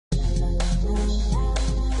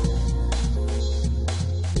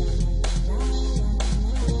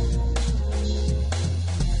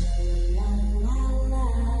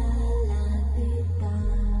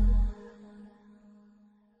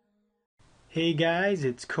Hey guys,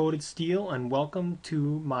 it's Coated Steel and welcome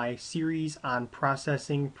to my series on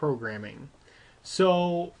processing programming.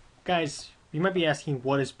 So guys, you might be asking,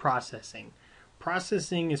 what is processing?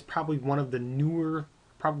 Processing is probably one of the newest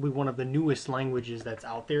languages that's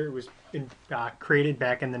out there. It was created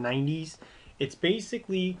back in the 90s. It's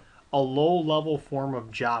basically a low-level form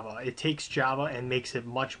of Java. It takes Java and makes it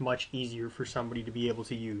much easier for somebody to be able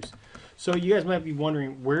to use. So you guys might be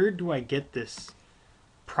wondering, where do I get this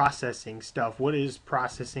processing stuff? What is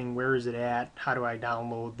processing? Where is it at? How do I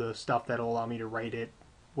download the stuff that'll allow me to write it?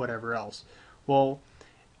 Whatever else. Well,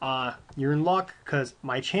 you're in luck, because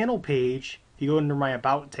my channel page, if you go under my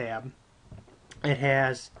About tab, it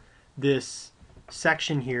has this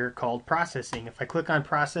section here called Processing. If I click on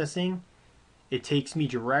Processing, it takes me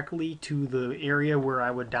directly to the area where I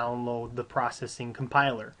would download the processing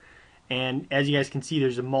compiler. And as you guys can see,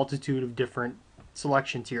 there's a multitude of different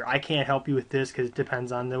selections here. I can't help you with this because it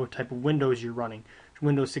depends on the type of Windows you're running.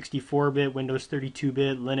 Windows 64-bit, Windows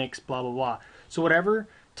 32-bit, Linux, blah blah blah. So whatever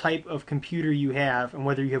type of computer you have, and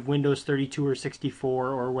whether you have Windows 32 or 64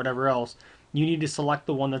 or whatever else, you need to select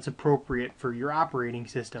the one that's appropriate for your operating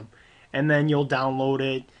system. And then you'll download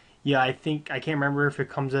it. Yeah, I can't remember if it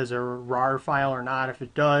comes as a RAR file or not. If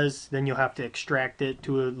it does, then you'll have to extract it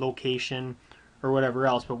to a location or whatever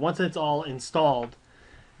else. But once it's all installed,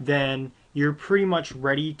 then you're pretty much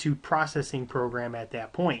ready to processing program at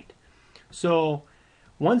that point. So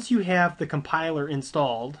once you have the compiler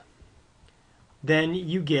installed, then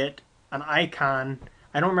you get an icon.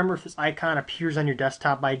 I don't remember if this icon appears on your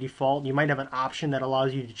desktop by default. You might have an option that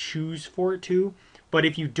allows you to choose for it to, but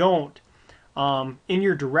if you don't, in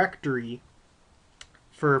your directory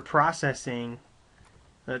for processing,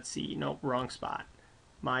 let's see, nope, wrong spot.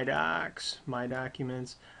 My docs, my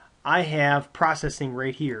documents. I have processing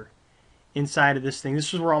right here inside of this thing.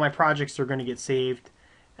 This is where all my projects are going to get saved.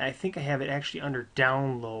 I think I have it actually under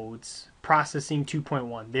downloads, processing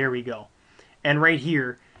 2.1. There we go. And right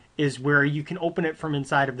here is where you can open it from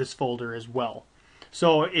inside of this folder as well.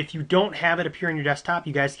 So if you don't have it appear on your desktop,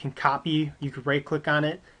 you guys can copy. You could right click on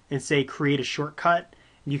it and say create a shortcut.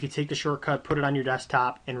 You could take the shortcut, put it on your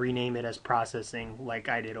desktop, and rename it as processing like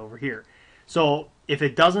I did over here. So if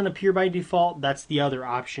it doesn't appear by default, that's the other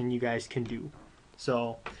option you guys can do.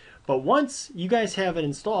 So, but once you guys have it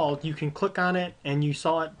installed, you can click on it and you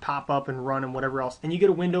saw it pop up and run and whatever else, and you get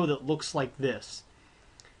a window that looks like this.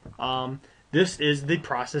 This is the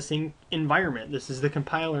processing environment. This is the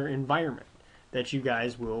compiler environment that you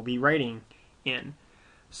guys will be writing in.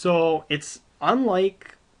 So it's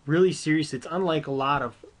unlike, really serious, it's unlike a lot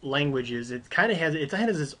of languages. It kind of has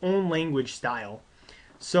its own language style.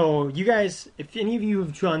 So you guys, if any of you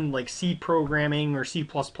have done like C programming or C++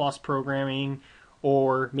 programming,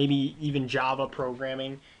 or maybe even Java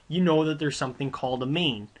programming, you know that there's something called a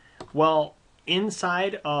main. Well,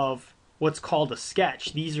 inside of what's called a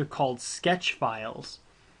sketch, these are called sketch files.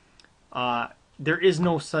 There is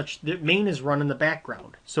no such, the main is run in the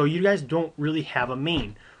background. So you guys don't really have a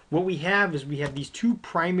main. What we have is we have these two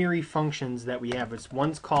primary functions that we have.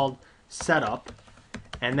 One's called setup,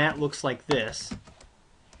 and that looks like this.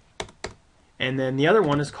 And then the other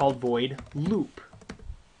one is called void loop.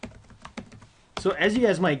 So as you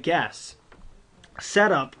guys might guess,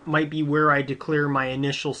 setup might be where I declare my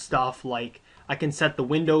initial stuff, like I can set the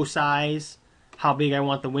window size, how big I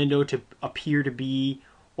want the window to appear to be,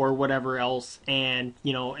 or whatever else, and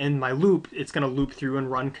you know, in my loop, it's going to loop through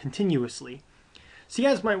and run continuously. So you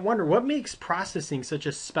guys might wonder, what makes processing such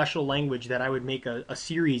a special language that I would make a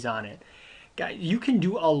series on it? Guys, you can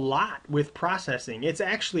do a lot with processing. It's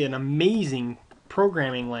actually an amazing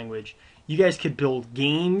programming language. You guys could build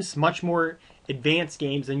games, much more advanced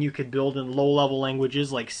games than you could build in low-level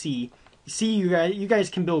languages like C. C, you guys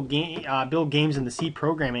can build games in the C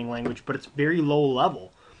programming language, but it's very low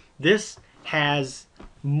level. This has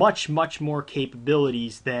much more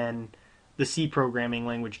capabilities than the C programming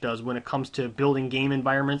language does when it comes to building game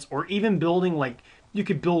environments, or even building, like, you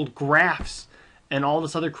could build graphs and all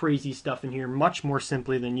this other crazy stuff in here much more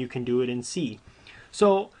simply than you can do it in C.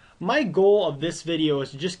 So my goal of this video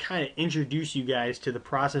is to just kind of introduce you guys to the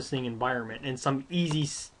processing environment and some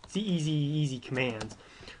easy commands.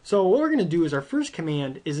 So what we're going to do is our first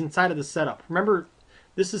command is inside of the setup. Remember,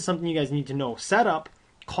 this is something you guys need to know. Setup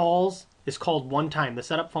is called one time. The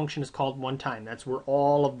setup function is called one time. That's where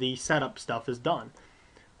all of the setup stuff is done.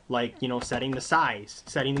 Like, you know, setting the size,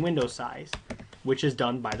 setting the window size, which is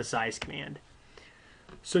done by the size command.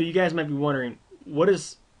 So you guys might be wondering, what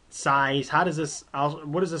is size? What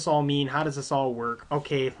does this all mean? How does this all work?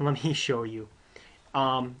 Okay, let me show you.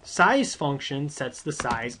 Size function sets the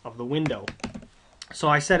size of the window. So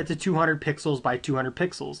I set it to 200 pixels by 200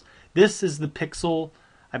 pixels. This is the pixel,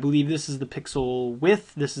 I believe this is the pixel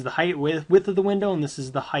width, this is the height width of the window, and this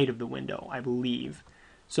is the height of the window, I believe.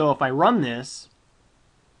 So if I run this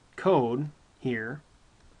code here,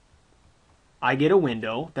 I get a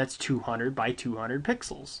window that's 200 by 200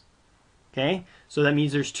 pixels. Okay, so that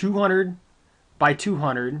means there's 200 by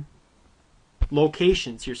 200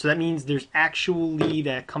 locations here. So that means there's actually,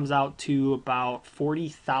 that comes out to about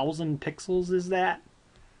 40,000 pixels, is that?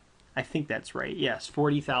 I think that's right. Yes,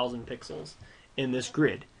 40,000 pixels in this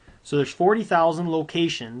grid. So there's 40,000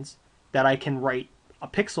 locations that I can write a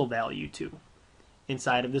pixel value to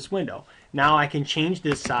inside of this window. Now I can change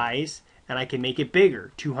this size and I can make it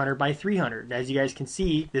bigger, 200 by 300. As you guys can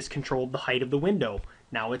see, this controlled the height of the window.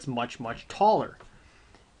 Now it's much, much taller.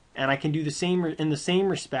 And I can do the same in the same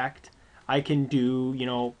respect. I can do, you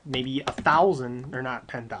know, maybe 1,000, or not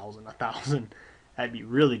 10,000, 1,000. That'd be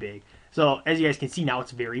really big. So as you guys can see, now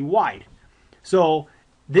it's very wide. So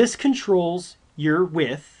this controls your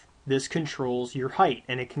width, this controls your height,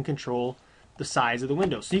 and it can control the size of the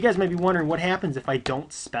window. So you guys might be wondering, what happens if I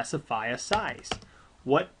don't specify a size?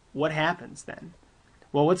 What happens then?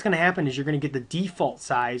 Well, what's going to happen is you're going to get the default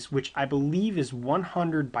size, which I believe is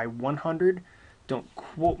 100 by 100. Don't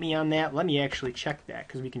quote me on that. Let me actually check that,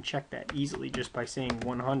 because we can check that easily just by saying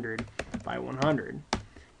 100 by 100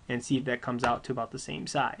 and see if that comes out to about the same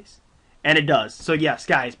size. And it does. So yes,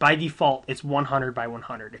 guys, by default, it's 100 by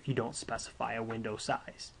 100 if you don't specify a window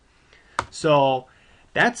size. So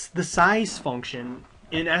that's the size function,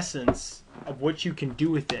 in essence, of what you can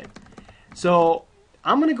do with it. So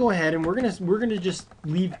I'm going to go ahead and we're going to just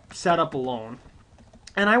leave setup alone.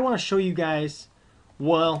 And I want to show you guys,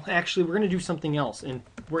 well, actually, we're going to do something else. And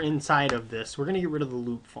we're inside of this. We're going to get rid of the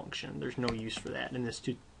loop function. There's no use for that in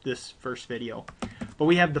this first video. But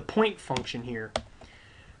we have the point function here.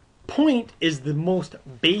 Point is the most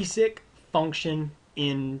basic function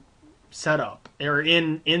in setup, or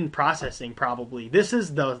in processing probably. This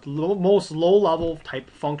is the most low-level type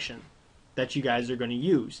function that you guys are going to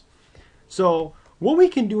use. So what we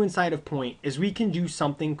can do inside of point is we can do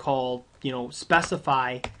something called, you know,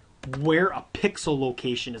 specify where a pixel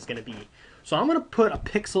location is going to be. So I'm going to put a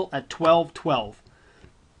pixel at 1212.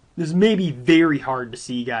 This may be very hard to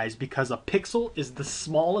see, guys, because a pixel is the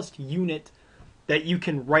smallest unit that you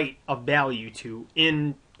can write a value to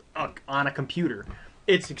on a computer.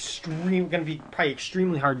 It's going to be probably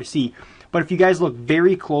extremely hard to see. But if you guys look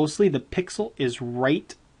very closely, the pixel is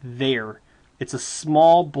right there. It's a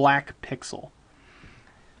small black pixel.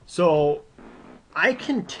 So I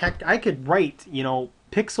could write, you know,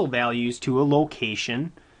 pixel values to a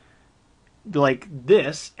location like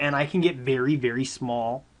this, and I can get very, very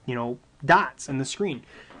small, you know, dots in the screen.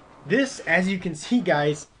 This, as you can see,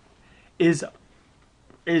 guys, is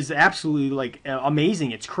absolutely like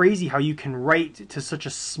amazing. It's crazy how you can write to such a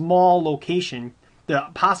small location. The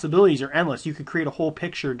possibilities are endless. You could create a whole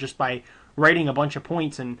picture just by writing a bunch of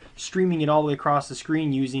points and streaming it all the way across the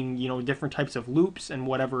screen using, you know, different types of loops and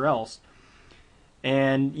whatever else.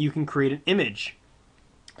 And you can create an image.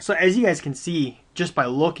 So as you guys can see, just by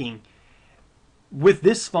looking, with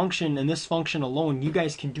this function and this function alone, you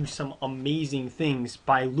guys can do some amazing things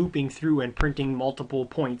by looping through and printing multiple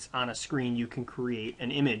points on a screen. You can create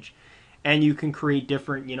an image, and you can create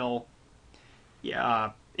different, you know,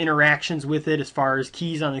 interactions with it as far as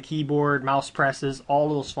keys on the keyboard, mouse presses. All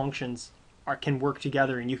of those functions can work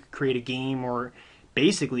together, and you can create a game or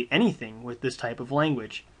basically anything with this type of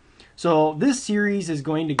language. So this series is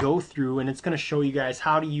going to go through, and it's going to show you guys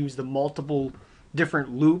how to use the multiple different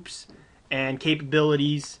loops and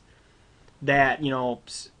capabilities that, you know,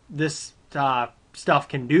 this stuff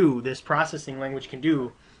can do, this processing language can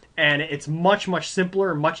do. And it's much, much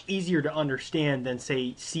simpler, much easier to understand than,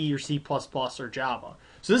 say, C or C++ or Java.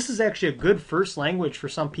 So this is actually a good first language for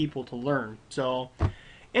some people to learn. So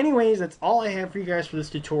anyways, that's all I have for you guys for this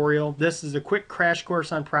tutorial. This is a quick crash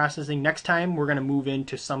course on processing. Next time, we're going to move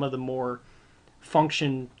into some of the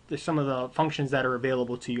functions that are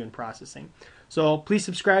available to you in processing. So please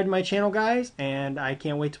subscribe to my channel, guys, and I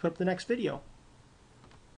can't wait to put up the next video.